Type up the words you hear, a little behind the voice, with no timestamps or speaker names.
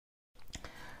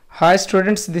Hi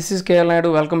students, this is KL Naidu.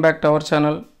 Welcome back to our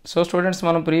channel. So students,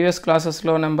 మనం previous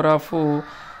క్లాసెస్లో number of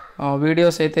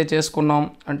videos అయితే చేసుకున్నాం.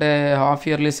 అంటే half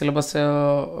yearly syllabus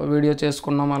video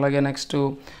చేసుకున్నాం. అలాగే నెక్స్ట్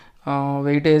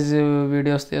వెయిటేజ్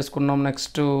వీడియోస్ చేసుకున్నాం.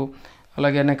 Next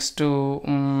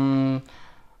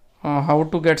how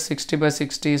to get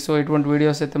 60/60. So ఇటువంటి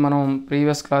videos అయితే మనం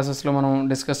ప్రీవియస్ క్లాసెస్లో మనం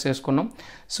డిస్కస్ చేసుకున్నాం.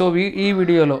 సో ఈ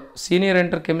వీడియోలో సీనియర్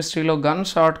ఇంటర్ కెమిస్ట్రీలో గన్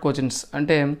షాట్ క్వశ్చన్స్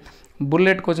అంటే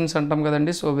బుల్లెట్ క్వశ్చన్స్ అంటాం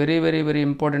కదండి. So very very very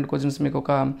important questions మీకు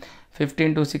ఒక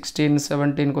 15 to 16,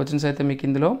 17 క్వశ్చన్స్ అయితే మీకు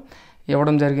ఇందులో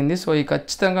ఇవ్వడం జరిగింది. సో ఈ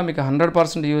ఖచ్చితంగా మీకు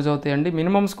 100% యూజ్ అవుతాయండి.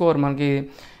 మినిమం స్కోర్ మనకి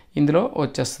ఇందులో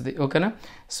వచ్చేస్తుంది. ఓకేనా.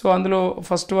 సో అందులో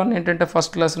ఫస్ట్ వన్ ఏంటంటే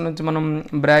ఫస్ట్ లెసన్ నుంచి మనం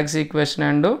బ్రాగ్స్ ఈక్వేషన్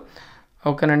అండ్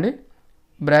ఓకేనండి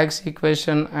Bragg's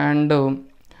equation and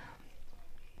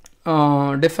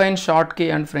define షార్ట్కీ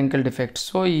and ఫ్రెంకెల్ defects.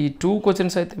 So ఈ 2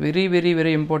 క్వశ్చన్స్ అయితే వెరీ వెరీ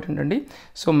వెరీ ఇంపార్టెంట్ అండి.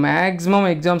 సో మ్యాక్సిమం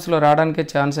ఎగ్జామ్స్లో రావడానికే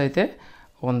ఛాన్స్ అయితే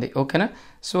ఉంది. ఓకేనా.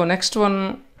 సో నెక్స్ట్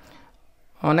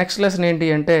లెసన్ ఏంటి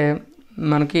అంటే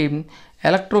మనకి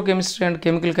ఎలక్ట్రోకెమిస్ట్రీ అండ్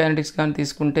కెమికల్ కైనెటిక్స్ కానీ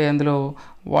తీసుకుంటే అందులో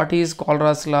what is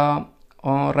కోల్రాష్ law,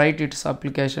 right its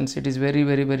applications, it is very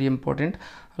very very important.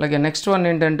 అలాగే నెక్స్ట్ వన్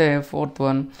ఏంటంటే fourth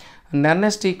one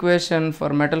Nernst equation for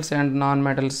metals and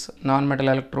non-metal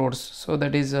electrodes. So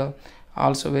that is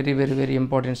also very very very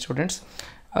important students.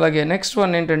 Alage next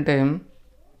one entante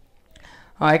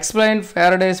explain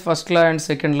Faradays first law and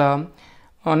second law.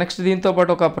 Next దీంతో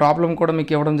పాటు ఒక problem కూడా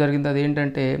మీకు ఇవ్వడం జరిగింది. అది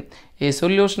ఏంటంటే a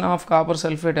solution of copper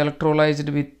sulphate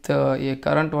ఎలక్ట్రోలైజ్డ్ with a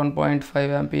current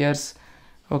 1.5 amperes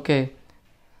okay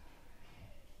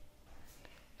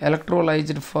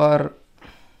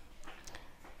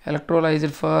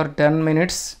electrolysed for 10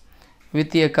 minutes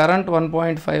with a current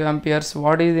 1.5 amperes.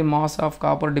 What is the mass of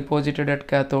copper deposited at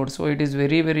cathode? So it is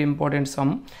very very important sum.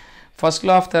 First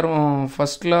law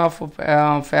of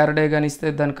Faraday గాని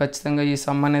ఇస్తే దానికి ఖచ్చితంగా ఈ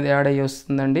some అనేది add అయ్యి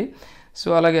వస్తుందండి. So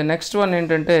అలాగే next one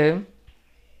ఏంటంటే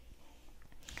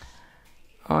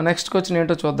నెక్స్ట్ క్వశ్చన్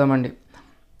ఏంటో చూద్దామండి.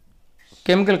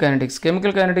 కెమికల్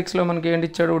కైనెటిక్స్లో మనకి ఏంటి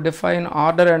ఇచ్చాడు, define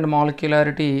order and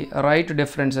molecularity right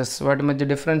differences. వాటి మధ్య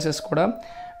డిఫరెన్సెస్ కూడా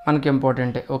మనకి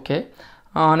ఇంపార్టెంటే. Okay.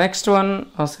 Next one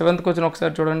 7th question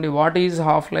ఒకసారి చూడండి. What is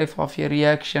half life of a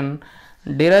reaction,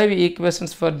 derive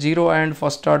equations for 0 and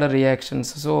first order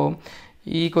reactions. So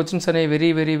ఈ క్వశ్చన్స్ అనేవి వెరీ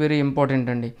వెరీ వెరీ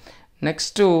ఇంపార్టెంట్ అండి.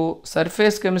 నెక్స్ట్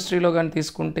సర్ఫేస్ కెమిస్ట్రీలో కానీ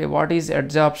తీసుకుంటే what is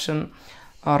adsorption,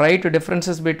 right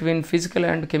differences between physical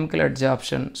and chemical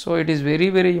adsorption. So it is very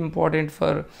very important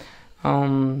for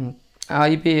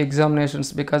IP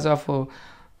examinations because of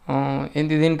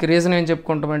దీనికి reason ఏం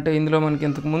చెప్పుకుంటామంటే ఇందులో మనకి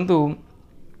ఇంతకుముందు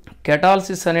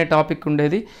కెటాలసిస్ అనే టాపిక్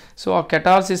ఉండేది. సో ఆ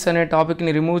కెటాలసిస్ అనే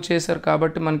టాపిక్ని రిమూవ్ చేశారు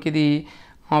కాబట్టి మనకి ఇది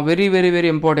వెరీ వెరీ వెరీ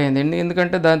ఇంపార్టెంట్ అయింది.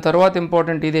 ఎందుకంటే దాని తర్వాత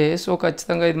ఇంపార్టెంట్ ఇదే. సో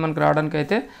ఖచ్చితంగా ఇది మనకు రావడానికి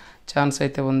అయితే ఛాన్స్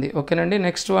అయితే ఉంది. ఓకేనండి.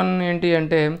 నెక్స్ట్ వన్ ఏంటి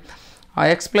అంటే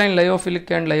explain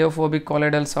lyophilic and lyophobic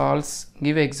colloidal salts,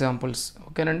 give examples.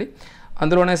 ఓకేనండి.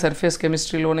 అందులోనే surface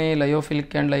కెమిస్ట్రీలోనే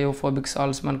lyophilic and lyophobic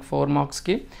salts మనకు 4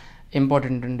 మార్క్స్కి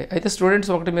ఇంపార్టెంట్ అండి. అయితే స్టూడెంట్స్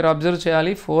ఒకటి మీరు అబ్జర్వ్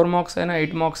చేయాలి, 4 మార్క్స్ అయినా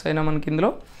 8 మార్క్స్ అయినా మనకి ఇందులో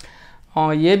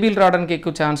ఏబీలు రావడానికి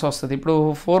ఎక్కువ ఛాన్స్ వస్తుంది. ఇప్పుడు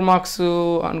 4 మార్క్స్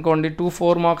అనుకోండి,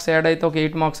 4 మార్క్స్ యాడ్ అయితే ఒక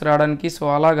 8 మార్క్స్ రావడానికి. సో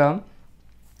అలాగా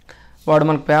వాడు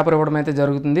మనకు పేపర్ ఇవ్వడం అయితే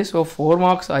జరుగుతుంది. సో 4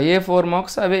 మార్క్స్ అయ్యే 4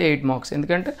 మార్క్స్ అవే 8 మార్క్స్.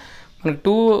 ఎందుకంటే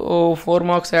మనకు 4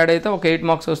 మార్క్స్ యాడ్ అయితే ఒక 8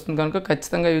 మార్క్స్ వస్తుంది కనుక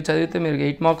ఖచ్చితంగా ఇవి చదివితే మీరు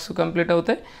 8 మార్క్స్ కంప్లీట్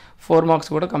అవుతాయి, 4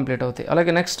 మార్క్స్ కూడా కంప్లీట్ అవుతాయి.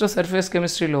 అలాగే నెక్స్ట్ సర్ఫేస్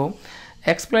కెమిస్ట్రీలో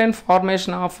ఎక్స్ప్లెయిన్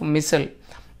ఫార్మేషన్ ఆఫ్ మిసెల్,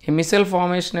 ఈ మిసెల్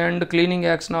formation and cleaning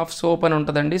action of soap అని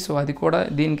ఉంటుందండి. సో అది కూడా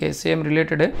దీనికి సేమ్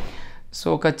రిలేటెడే. సో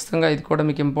ఖచ్చితంగా ఇది కూడా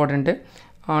మీకు ఇంపార్టెంటే.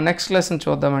 నెక్స్ట్ లెసన్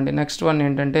చూద్దామండి. నెక్స్ట్ వన్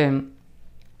ఏంటంటే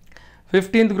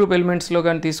 15th గ్రూప్ ఎలిమెంట్స్లో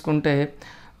కానీ తీసుకుంటే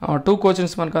 2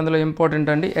 క్వశ్చన్స్ మనకు అందులో ఇంపార్టెంట్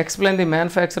అండి. Explain the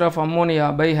manufacture of ammonia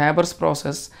by Haber's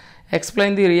process,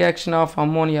 explain the reaction of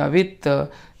ammonia with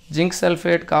zinc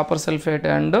sulphate, copper sulphate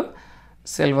and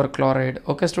silver chloride.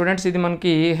 Okay students, ఇది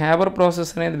మనకి Haber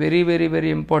process అనేది very very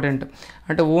very important.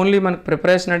 అంటే only మనకి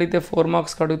preparation అడిగితే 4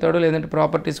 మార్క్స్కి అడుగుతాడు, లేదంటే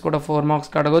properties కూడా 4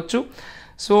 మార్క్స్కి అడగొచ్చు.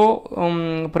 సో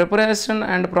ప్రిపరేషన్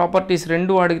అండ్ ప్రాపర్టీస్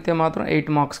రెండు అడిగితే మాత్రం 8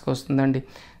 మార్క్స్కి వస్తుందండి.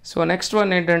 సో నెక్స్ట్ వన్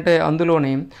ఏంటంటే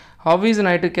అందులోనే how is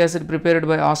nitric acid prepared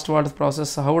by ఆస్వాల్డ్స్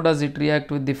process, how does it react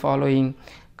with the following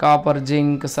copper,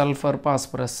 zinc, sulphur,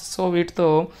 phosphorus. So వీటితో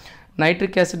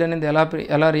నైట్రిక్ యాసిడ్ అనేది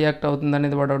ఎలా రియాక్ట్ అవుతుంది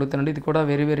అనేది వాడు అడుగుతున్నాడు. ఇది కూడా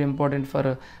very very important for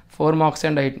 4 marks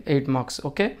and 8 marks.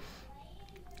 Okay.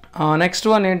 Next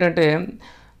one ఏంటంటే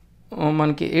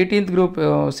మనకి 16th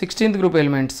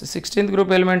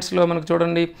గ్రూప్ ఎలిమెంట్స్లో మనకు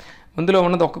చూడండి అందులో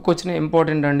ఉన్నది ఒక్క క్వశ్చన్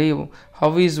ఇంపార్టెంట్ అండి. How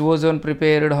is ozone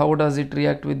prepared, how does it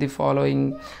react with the following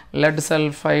lead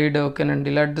sulphide, ఓకేనండి,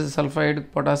 lead sulphide,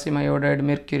 potassium iodide,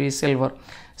 mercury, silver.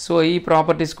 So ఈ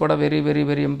ప్రాపర్టీస్ కూడా వెరీ వెరీ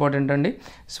వెరీ ఇంపార్టెంట్ అండి.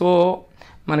 సో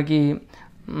మనకి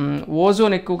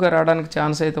ఓజోన్ ఎక్కువగా రావడానికి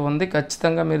ఛాన్స్ అయితే ఉంది.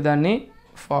 ఖచ్చితంగా మీరు దాన్ని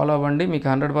ఫాలో అవ్వండి, మీకు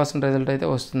 100% రిజల్ట్ అయితే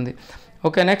వస్తుంది.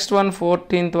 Okay, next one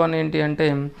 14th one ఏంటి అంటే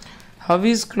how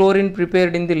is chlorine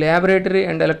prepared in the laboratory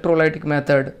and electrolytic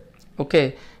method. Okay,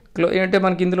 అంటే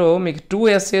మనకి ఇందులో మీకు 2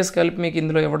 essays కలిపి మీకు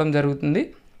ఇందులో ఇవ్వడం జరుగుతుంది.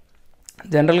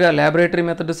 జనరల్గా ల్యాబొరేటరీ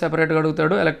మెథడ్ సెపరేట్గా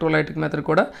అడుగుతాడు, ఎలక్ట్రోలైటిక్ మెథడ్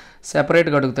కూడా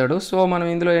సెపరేట్గా అడుగుతాడు. సో మనం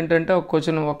ఇందులో ఏంటంటే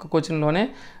ఒక్క క్వశ్చన్లోనే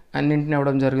అన్నింటిని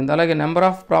ఇవ్వడం జరిగింది. అలాగే నెంబర్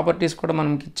ఆఫ్ ప్రాపర్టీస్ కూడా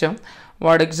మనకి ఇచ్చాం.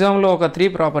 వాడు ఎగ్జామ్లో ఒక 3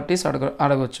 ప్రాపర్టీస్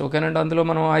అడగొచ్చు. ఓకేనండి, అందులో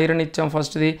మనం ఐరన్ ఇచ్చాం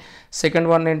ఫస్ట్ది. సెకండ్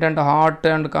వన్ ఏంటంటే హాట్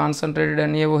అండ్ కాన్సన్ట్రేటెడ్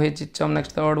NaOH ఇచ్చాం.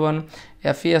 నెక్స్ట్ థర్డ్ వన్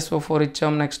FeSO4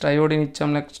 ఇచ్చాం. నెక్స్ట్ అయోడిన్ ఇచ్చాం.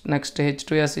 నెక్స్ట్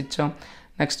H2S ఇచ్చాం.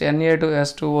 నెక్స్ట్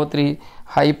Na2S2O3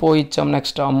 హైపో ఇచ్చాం.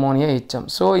 నెక్స్ట్ అమ్మోనియా ఇచ్చాం.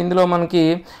 సో ఇందులో మనకి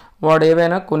వాడు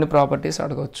ఏవైనా కొన్ని ప్రాపర్టీస్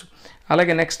అడగవచ్చు.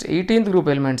 అలాగే నెక్స్ట్ 18th గ్రూప్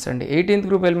ఎలిమెంట్స్ అండి. 18th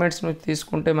గ్రూప్ ఎలిమెంట్స్ నుంచి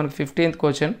తీసుకుంటే మనకి 15th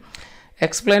question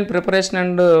explain preparation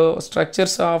and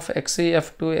structures of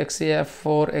XeF2,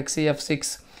 XeF4, XeF6,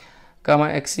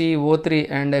 XeO3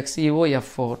 and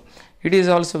XeOF4. It is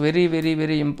also very very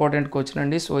very important question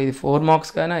అండి. సో ఇది 4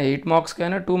 మార్క్స్ కైనా 8 marks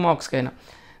కైనా 2 marks కైనా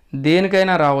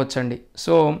దేనికైనా రావచ్చండి.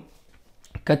 సో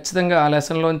ఖచ్చితంగా ఆ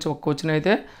లెసన్లోంచి ఒక క్వశ్చన్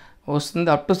అయితే వస్తుంది.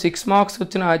 అప్ టు 6 మార్క్స్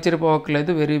వచ్చిన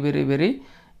ఆశ్చర్యపోవట్లేదు. Very very very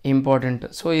important.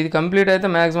 So ఇది కంప్లీట్ అయితే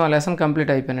మ్యాక్సిమం ఆ లెసన్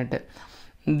కంప్లీట్ అయిపోయినట్టే.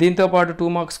 దీంతోపాటు 2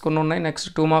 మార్క్స్ కొన్ని ఉన్నాయి. నెక్స్ట్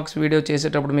 2 మార్క్స్ వీడియో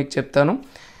చేసేటప్పుడు మీకు చెప్తాను.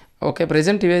 ఓకే,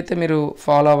 ప్రజెంట్ ఇవైతే మీరు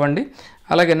ఫాలో అవ్వండి.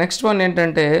 అలాగే నెక్స్ట్ వన్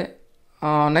ఏంటంటే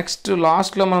నెక్స్ట్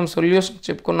లాస్ట్లో మనం సొల్యూషన్స్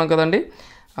చెప్పుకున్నాం కదండి,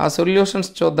 ఆ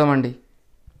సొల్యూషన్స్ చూద్దామండి.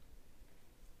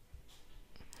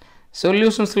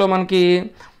 సొల్యూషన్స్లో మనకి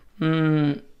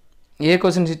ఏ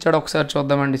క్వశ్చన్స్ ఇచ్చాడో ఒకసారి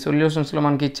చూద్దామండి. సొల్యూషన్స్లో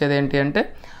మనకి ఇచ్చేది ఏంటి అంటే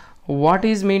what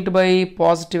is meant by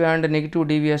positive and negative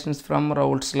deviations from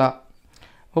Raoult's law.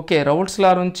 Okay, Raoult's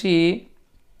లా నుంచి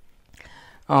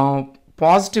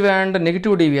పాజిటివ్ అండ్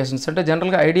నెగిటివ్ డీవియేషన్స్ అంటే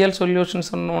జనరల్గా ఐడియల్ సొల్యూషన్స్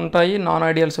ఉంటాయి, నాన్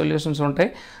ఐడియల్ సొల్యూషన్స్ ఉంటాయి.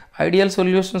 ఐడియల్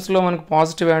సొల్యూషన్స్లో మనకు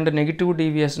పాజిటివ్ అండ్ నెగిటివ్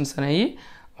డీవియేషన్స్ అనేవి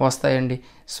వస్తాయండి.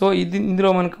 సో ఇందులో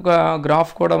మనకు ఒక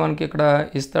గ్రాఫ్ కూడా మనకి ఇక్కడ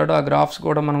ఇస్తాడు. ఆ గ్రాఫ్స్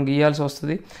కూడా మనం గీయాల్సి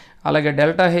వస్తుంది. అలాగే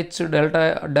డెల్టా హెచ్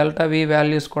డెల్టా వి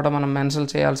వాల్యూస్ కూడా మనం మెన్షన్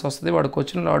చేయాల్సి వస్తుంది. వాడు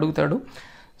క్వశ్చన్లో అడుగుతాడు.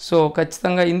 సో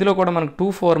ఖచ్చితంగా ఇందులో కూడా మనకు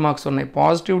 4 మార్క్స్ ఉన్నాయి.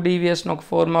 పాజిటివ్ డీవియేషన్ ఒక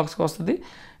 4 మార్క్స్కి వస్తుంది,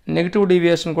 నెగిటివ్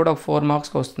డీవియేషన్ కూడా ఒక 4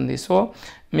 మార్క్స్కి వస్తుంది. సో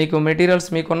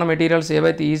మీకున్న మెటీరియల్స్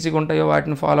ఏవైతే ఈజీగా ఉంటాయో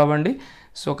వాటిని ఫాలో అవ్వండి.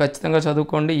 సో ఖచ్చితంగా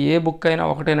చదువుకోండి. ఏ బుక్ అయినా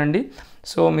ఒకటేనండి.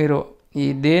 సో మీరు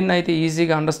దేన్ని అయితే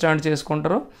ఈజీగా అండర్స్టాండ్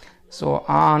చేసుకుంటారో సో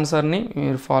ఆ ఆన్సర్ని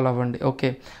మీరు ఫాలో అవ్వండి. ఓకే,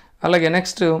 అలాగే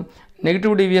నెక్స్ట్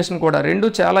నెగిటివ్ డీవియేషన్ కూడా రెండు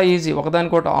చాలా ఈజీ,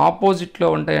 ఒకదానికొకటి ఆపోజిట్లో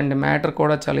ఉంటాయండి. మ్యాటర్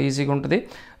కూడా చాలా ఈజీగా ఉంటుంది.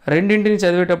 రెండింటిని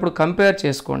చదివేటప్పుడు కంపేర్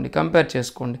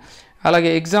చేసుకోండి.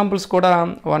 అలాగే ఎగ్జాంపుల్స్ కూడా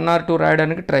 1 or 2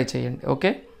 రాయడానికి ట్రై చేయండి.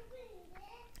 ఓకే,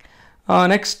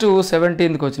 నెక్స్ట్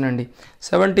 17th క్వశ్చన్ అండి.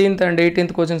 17th and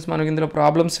 18th క్వశ్చన్స్ మనకి ఇందులో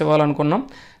ప్రాబ్లమ్స్ ఇవ్వాలనుకున్నాం.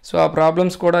 సో ఆ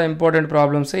ప్రాబ్లమ్స్ కూడా important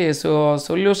problems. So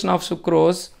solution of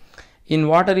sucrose in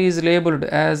water is labelled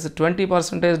as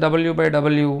 20%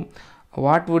 W/W.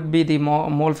 What would be the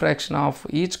mole fraction of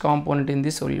each component in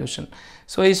the solution.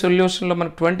 So ఈ సొల్యూషన్లో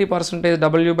మనకు 20%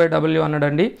 W/W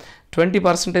అన్నాడండి.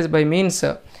 20% by means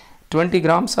 20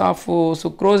 grams of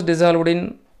sucrose dissolved in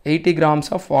 80 grams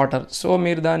of water. So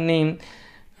మీరు దాన్ని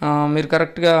మీరు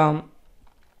కరెక్ట్గా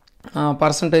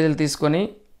పర్సంటేజ్లు తీసుకొని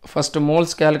first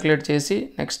moles calculate చేసి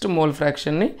next mole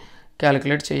ఫ్రాక్షన్ని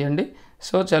calculate చేయండి.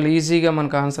 సో చాలా ఈజీగా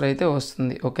మనకు ఆన్సర్ అయితే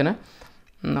వస్తుంది. ఓకేనా,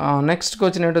 నెక్స్ట్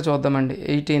క్వశ్చన్ ఏంటో చూద్దామండి.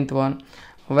 18th one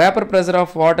vapour pressure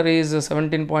of water is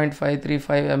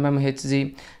 17.535 mmHg.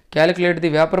 Calculate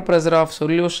the vapour pressure of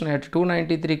solution at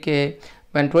 293 K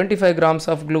when 25 grams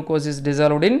of glucose is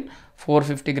dissolved in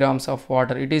 450 grams of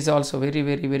water. It is also very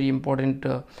very very important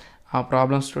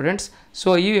problem students. So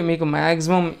ఇవి మీకు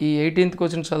maximum ఈ 18th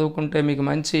question చదువుకుంటే మీకు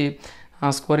మంచి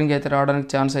scoring అయితే రావడానికి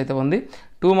chance అయితే ఉంది.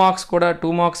 2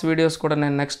 మార్క్స్ వీడియోస్ కూడా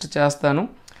నేను నెక్స్ట్ చేస్తాను.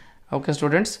 ఓకే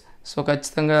స్టూడెంట్స్, సో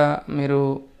ఖచ్చితంగా మీరు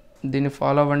దీన్ని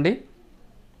ఫాలో అవ్వండి.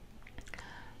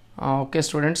 ఓకే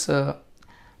స్టూడెంట్స్,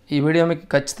 ఈ వీడియో మీకు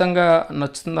ఖచ్చితంగా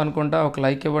నచ్చుతుంది అనుకుంటా. ఒక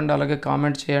లైక్ ఇవ్వండి, అలాగే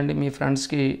కామెంట్ చేయండి, మీ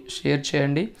ఫ్రెండ్స్కి షేర్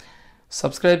చేయండి.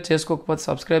 సబ్స్క్రైబ్ చేసుకోకపోతే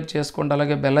సబ్స్క్రైబ్ చేసుకోండి,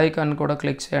 అలాగే బెల్ ఐకాన్ కూడా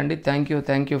క్లిక్ చేయండి.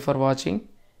 Thank you for watching.